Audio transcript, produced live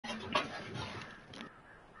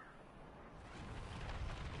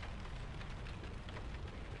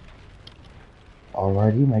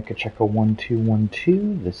Alrighty, Micah Checker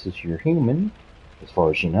 1212. This is your human, as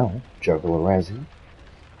far as you know, Juggler Razzie.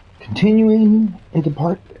 Continuing into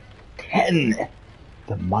part 10,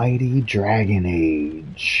 The Mighty Dragon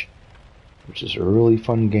Age, which is a really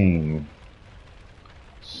fun game.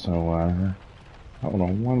 So, hold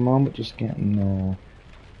on one moment, just getting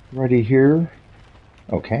ready here.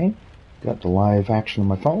 Okay, got the live action on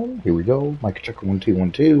my phone. Here we go, Micah Checker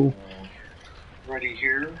 1212. Ready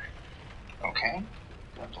here. Okay,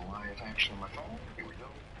 got the live action on my phone. Here we go.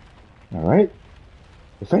 Alright.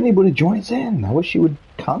 If anybody joins in, I wish you would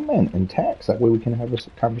comment and text. That way we can have a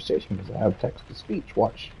conversation, because I have text-to-speech.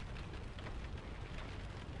 Watch.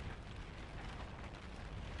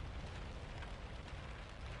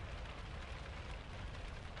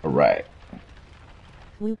 Alright.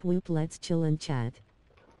 Whoop whoop, let's chill and chat.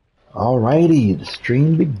 Alrighty, the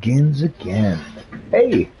stream begins again.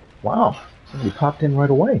 Hey, wow, somebody popped in right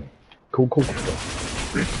away. Cool.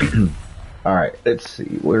 Alright, let's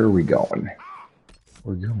see, where are we going?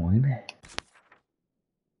 We're going...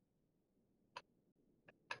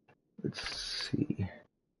 Let's see.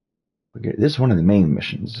 This is one of the main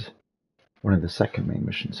missions. One of the second main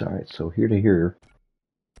missions. Alright, so here to here.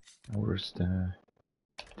 We'll just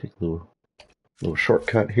take a little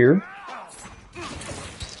shortcut here.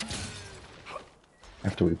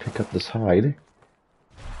 After we pick up this hide.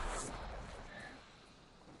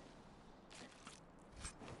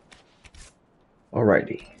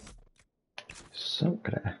 Alrighty. So,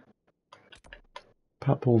 gonna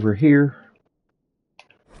pop over here.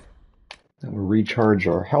 That will recharge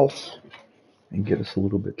our health and get us a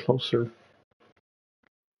little bit closer.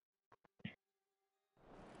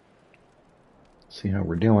 See how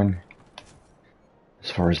we're doing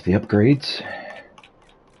as far as the upgrades.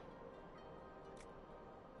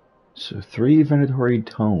 So 3 Veneratory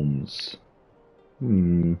Tomes.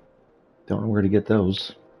 Don't know where to get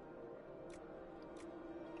those.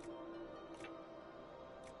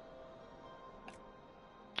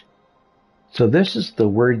 So this is the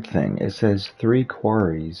weird thing. It says 3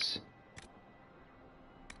 quarries.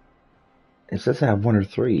 It says I have 1 or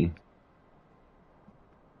 3.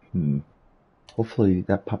 Hopefully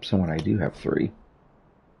that pops in when I do have 3.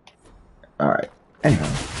 Alright.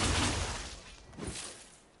 Anyhow.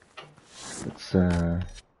 Let's,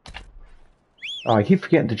 Oh, I keep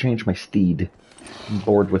forgetting to change my steed. I'm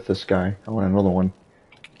bored with this guy. I want another one.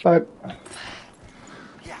 But...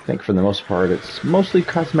 I think for the most part it's mostly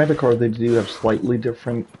cosmetic, or they do have slightly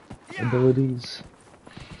different abilities.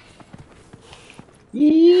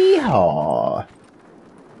 Yeehaw!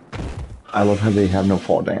 I love how they have no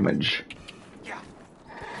fall damage.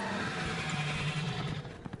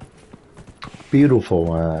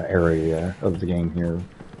 Beautiful area of the game here.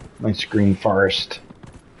 Nice green forest.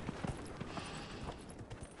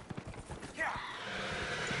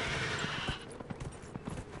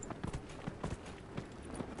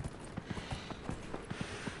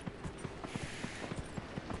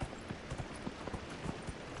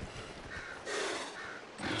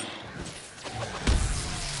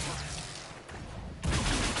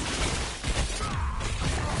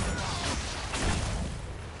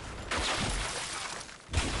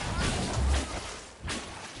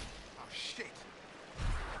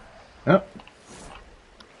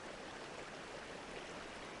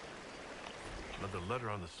 Another letter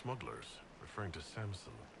on the smugglers, referring to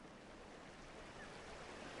Samson.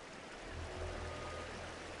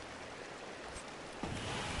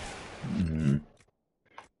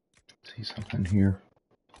 See something here.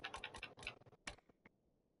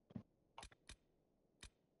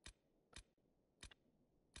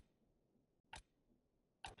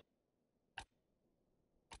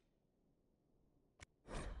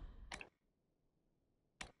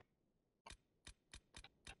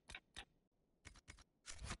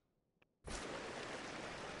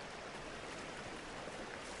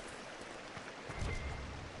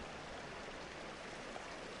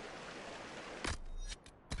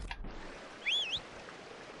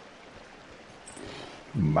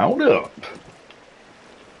 Mount up.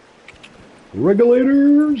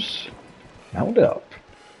 Regulators, mount up.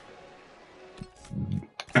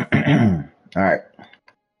 Alright.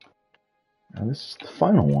 Now this is the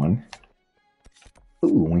final one.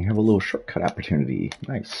 Ooh, we have a little shortcut opportunity.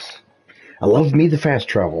 Nice. I love me the fast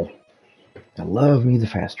travel.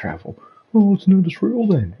 Oh, it's not as real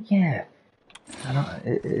then. Yeah. I don't,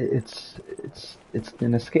 it's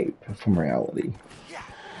an escape from reality.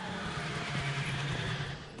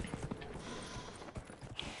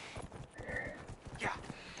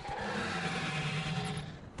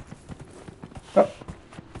 Oh.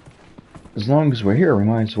 As long as we're here, we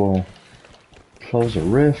might as well close a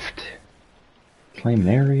rift. Claim an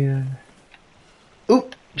area.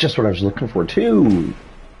 Oop! Just what I was looking for, too!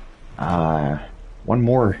 One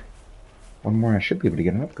more. One more, I should be able to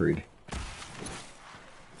get an upgrade.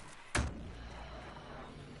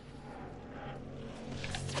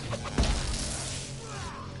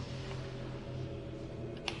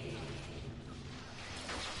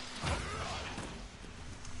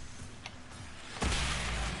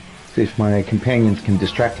 See if my companions can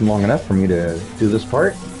distract him long enough for me to do this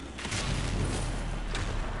part.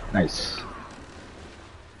 Nice.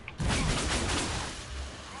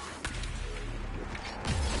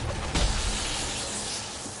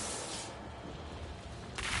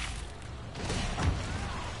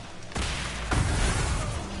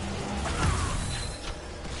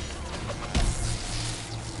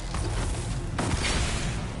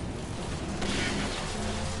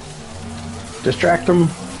 Distract him.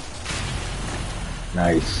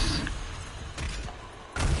 Nice.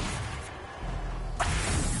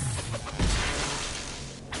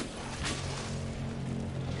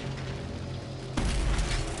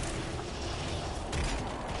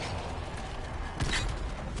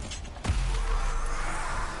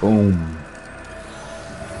 Boom.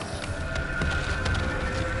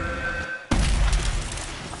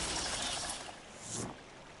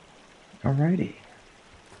 Alrighty.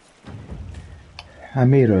 I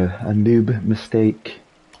made a noob mistake.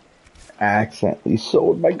 I accidentally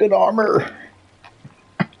sold my good armor.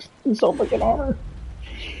 Sold my good armor.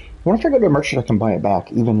 What if I go to a merchant I can buy it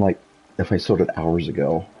back, even like if I sold it hours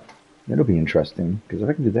ago? That'll be interesting, because if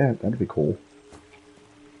I can do that, that'd be cool.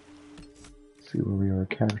 Let's see where we are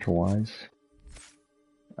character-wise.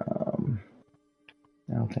 I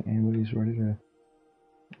don't think anybody's ready to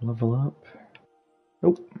level up.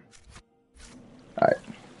 Nope. Alright.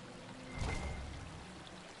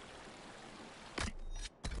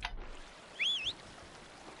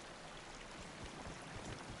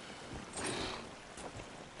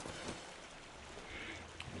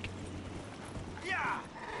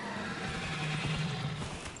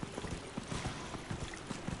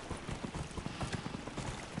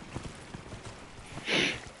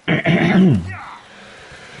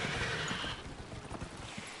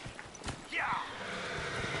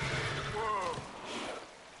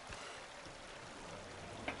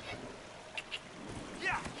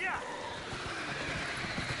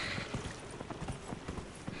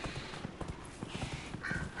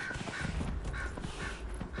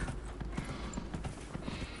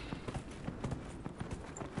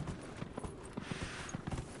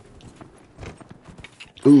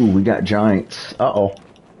 Ooh, we got giants. Uh-oh.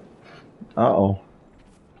 Uh-oh.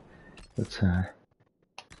 Let's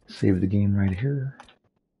save the game right here.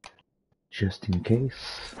 Just in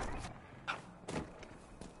case.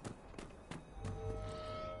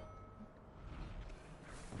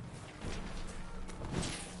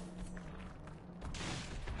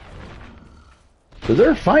 So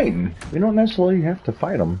they're fighting. We don't necessarily have to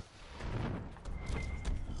fight them.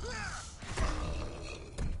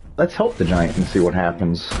 Let's help the giant and see what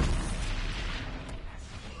happens.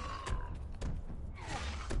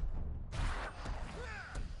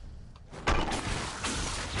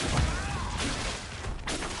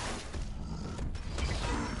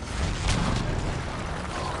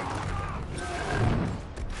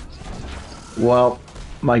 Well,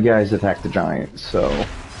 my guys attacked the giant, so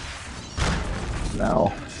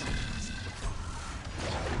now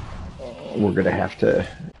we're gonna have to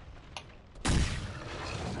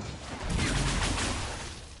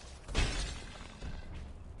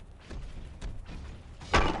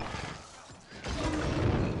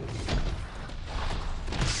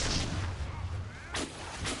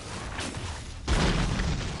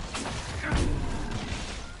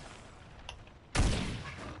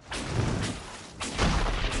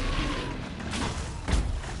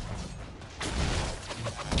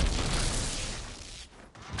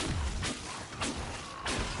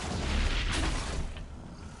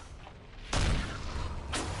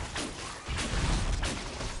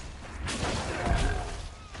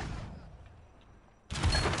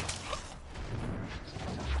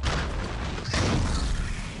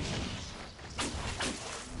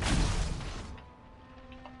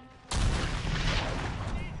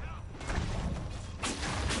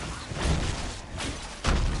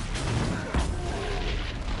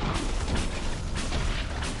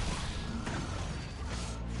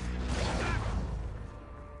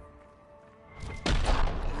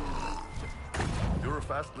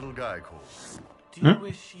Fast little guy, Cole. Do you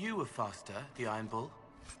wish you were faster, the Iron Bull?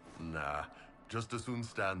 Nah, just as soon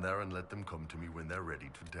stand there and let them come to me when they're ready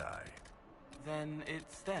to die. Then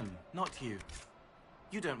it's them, not you.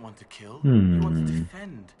 You don't want to kill, you want to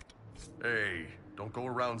defend. Hey, Don't go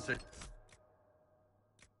around saying...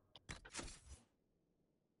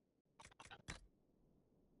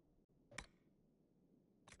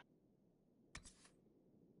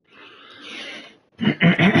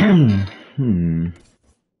 Hmm.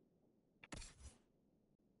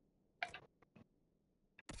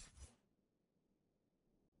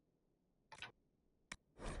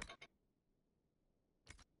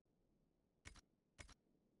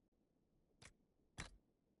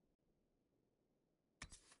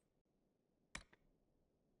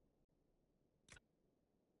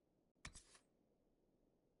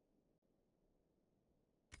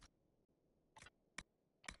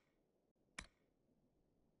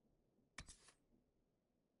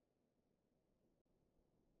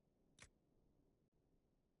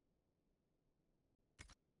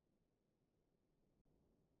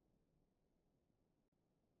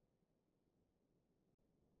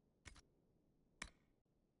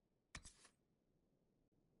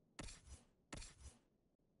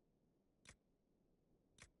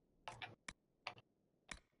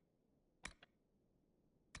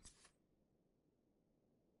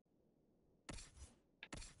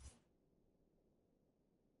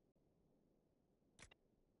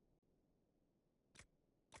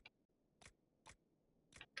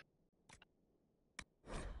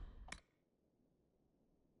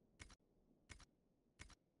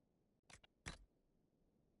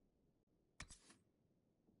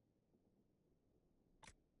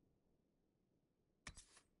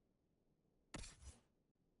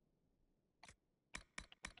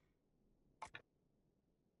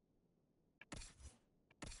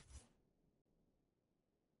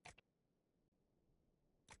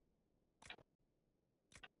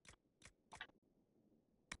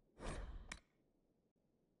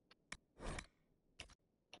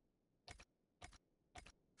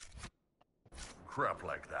 Crap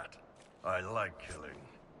like that. I like killing.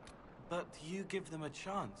 But you give them a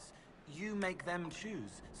chance. You make them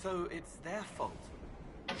choose, so it's their fault.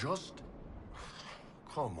 Just...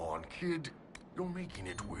 Come on, kid. You're making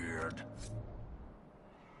it weird.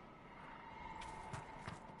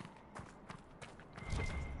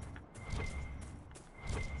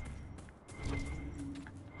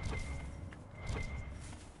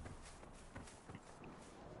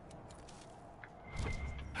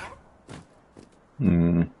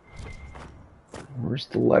 Hmm. Where's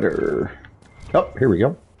the letter? Oh, here we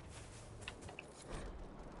go.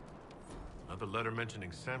 Another letter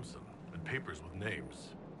mentioning Samson and papers with names.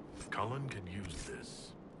 Cullen can use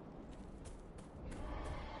this.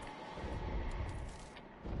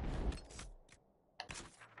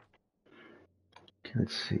 Okay,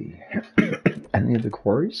 let's see. Any of the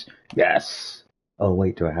quarries? Yes. Oh,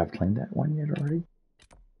 wait, do I have claimed that one yet already?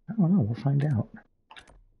 I don't know. We'll find out.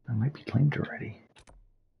 I might be claimed already.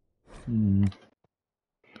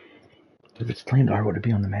 If it's claimed, why would it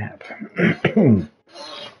be on the map?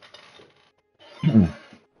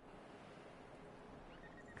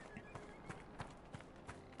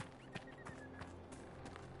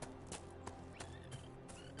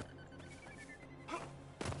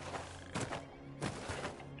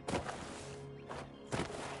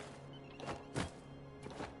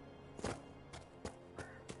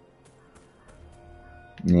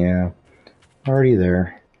 Yeah, already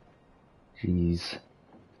there. Jeez.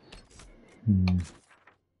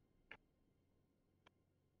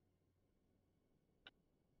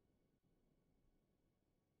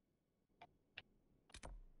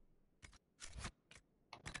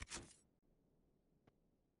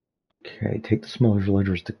 Okay, take the smaller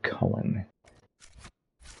villagers to Cullen.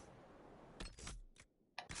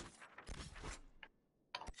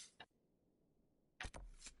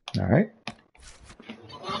 Alright.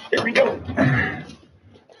 Here we go.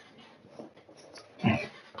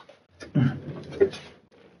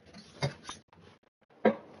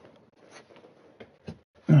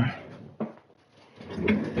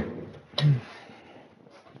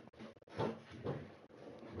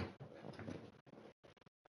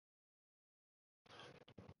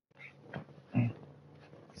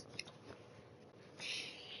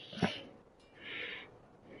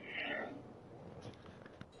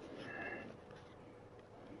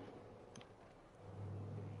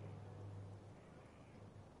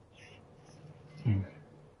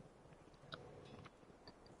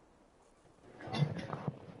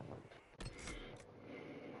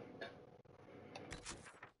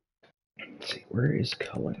 Let's see, where is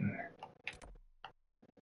Cullen?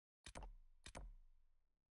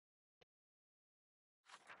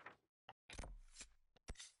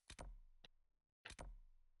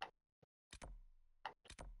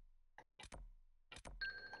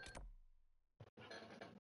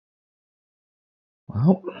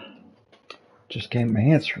 Well, just getting my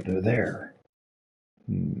answer. They're there.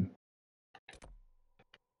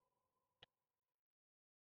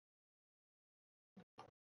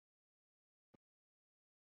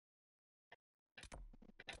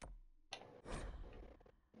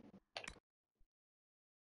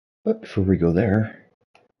 But before we go there,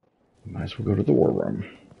 we might as well go to the war room.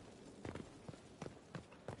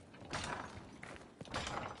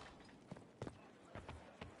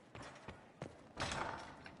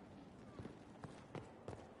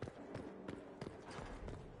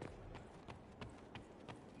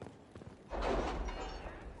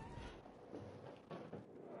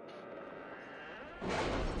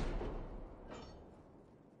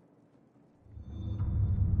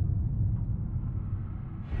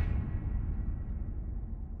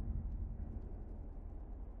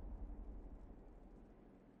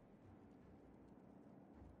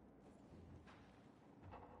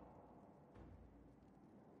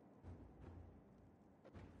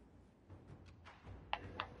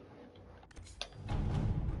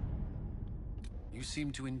 You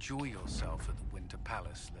seem to enjoy yourself at the Winter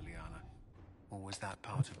Palace, Liliana. Or was that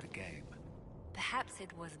part of the game? Perhaps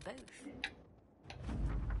it was both.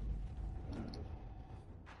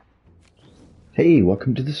 Hey,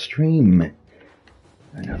 welcome to the stream.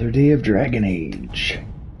 Another day of Dragon Age.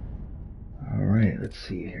 Alright, let's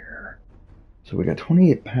see here. So we got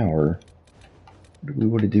 28 power. What do we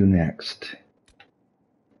want to do next?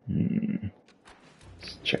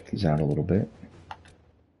 Let's check these out a little bit.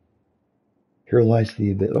 Here lies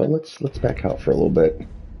the abyss. Well, let's back out for a little bit.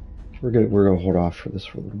 We're gonna hold off for this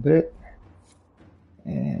for a little bit.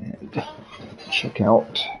 And check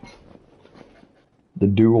out the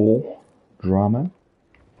dual drama,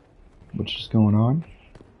 which is going on.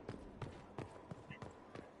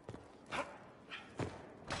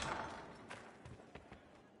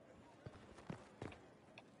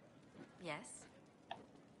 Yes.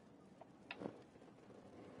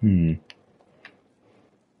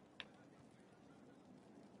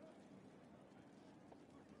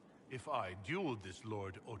 If I dueled this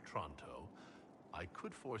Lord Otranto, I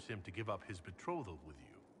could force him to give up his betrothal with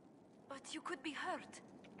you. But you could be hurt.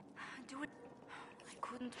 Do it. I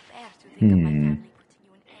couldn't bear to think of my family putting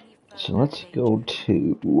you in any further So let's danger. go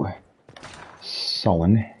to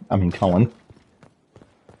Cullen.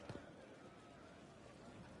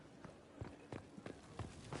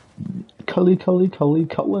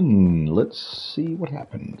 Cullen. Let's see what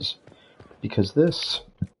happens. Because this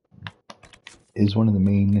is one of the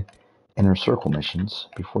main inner circle missions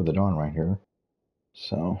before the dawn right here.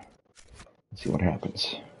 So, let's see what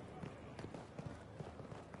happens.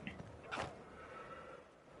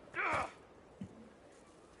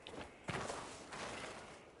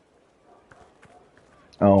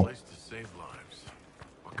 Oh, Place to save lives.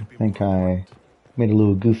 What could be I think more I important? made a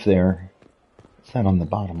little goof there. It's not on the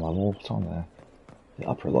bottom level, it's on the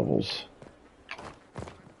upper levels.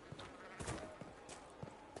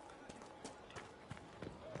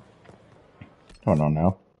 Oh,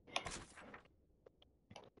 no.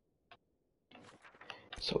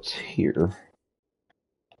 So it's here.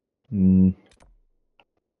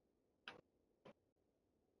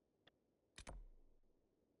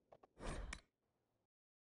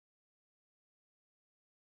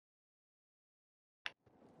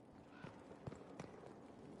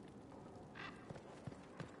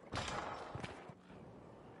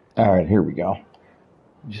 Alright, here we go.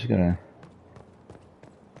 I'm just gonna...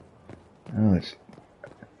 Oh, I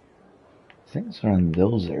think it's around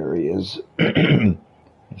those areas. I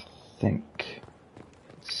think.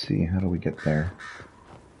 Let's see, how do we get there?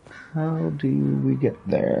 How do we get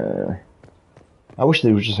there? I wish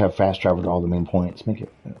they would just have fast travel to all the main points. Make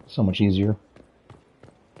it so much easier.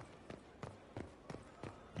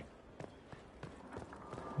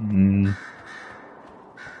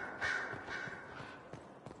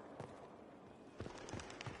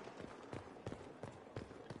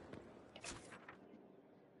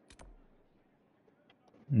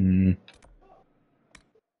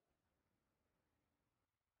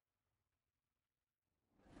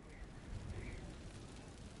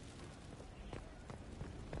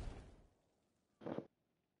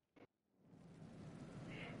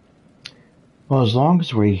 Well, as long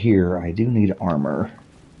as we're here, I do need armor.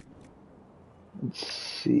 Let's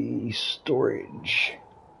see, storage.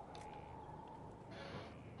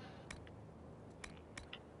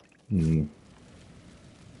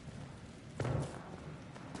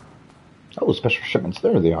 Oh, special shipments.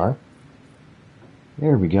 There they are.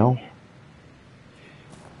 There we go.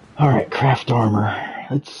 Alright, craft armor.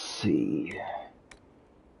 Let's see.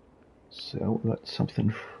 So, we got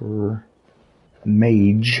something for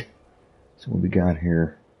mage. So what we got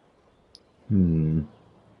here?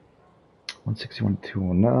 161 to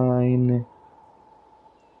 209.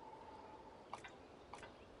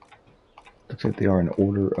 Looks like they are in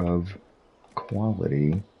order of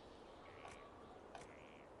quality.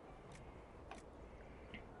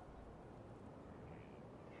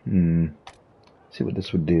 See what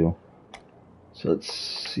this would do. So let's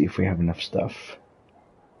see if we have enough stuff.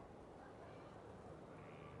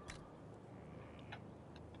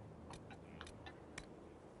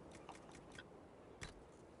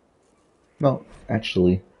 Well,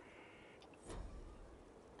 actually,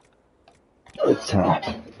 let's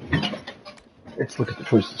look at the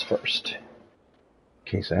choices first.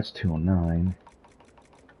 Okay, so that's 209.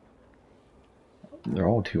 They're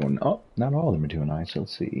all 209. Oh, not all of them are 209, so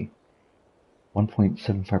let's see.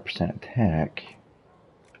 1.75% attack.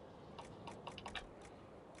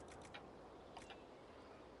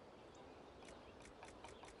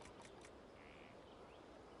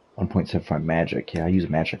 .75 magic. Yeah, I use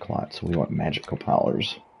magic a lot, so we want magical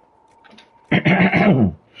powers.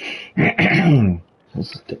 This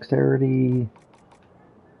is dexterity.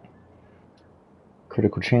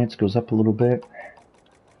 Critical chance goes up a little bit.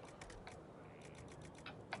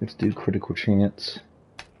 Let's do critical chance.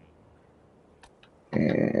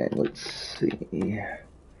 And let's see.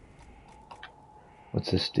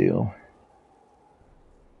 What's this do?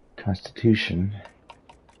 Constitution.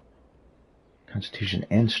 Constitution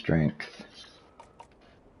and strength.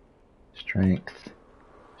 Strength.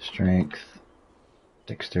 Strength.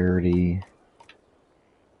 Dexterity.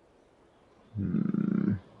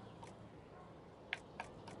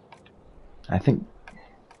 I think,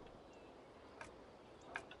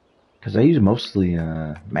 because I use mostly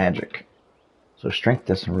magic, so strength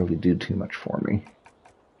doesn't really do too much for me.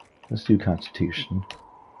 Let's do constitution.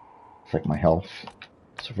 It's like my health,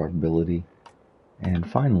 survivability, and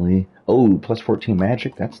finally, oh, plus 14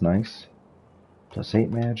 magic, that's nice. Plus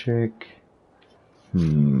 8 magic.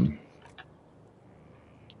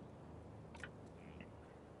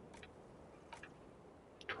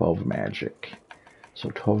 12 magic. So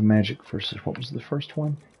 12 magic versus, what was the first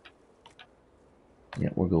one?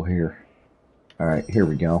 Yeah, we'll go here. Alright, here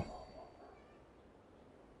we go.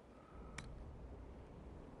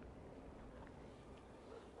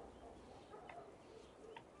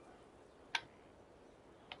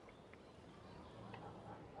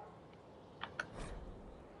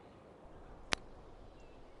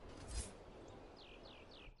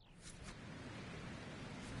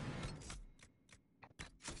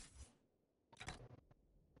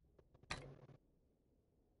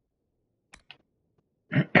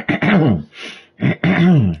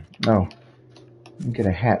 Oh, get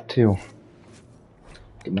a hat too.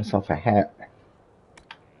 Get myself a hat.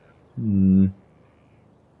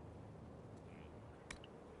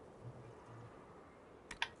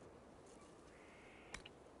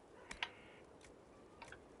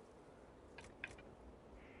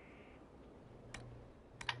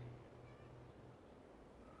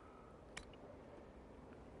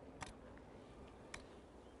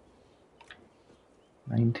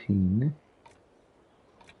 19.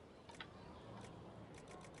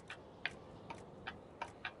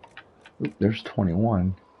 Oop, there's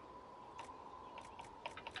 21.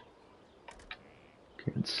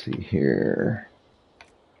 Okay, let's see here.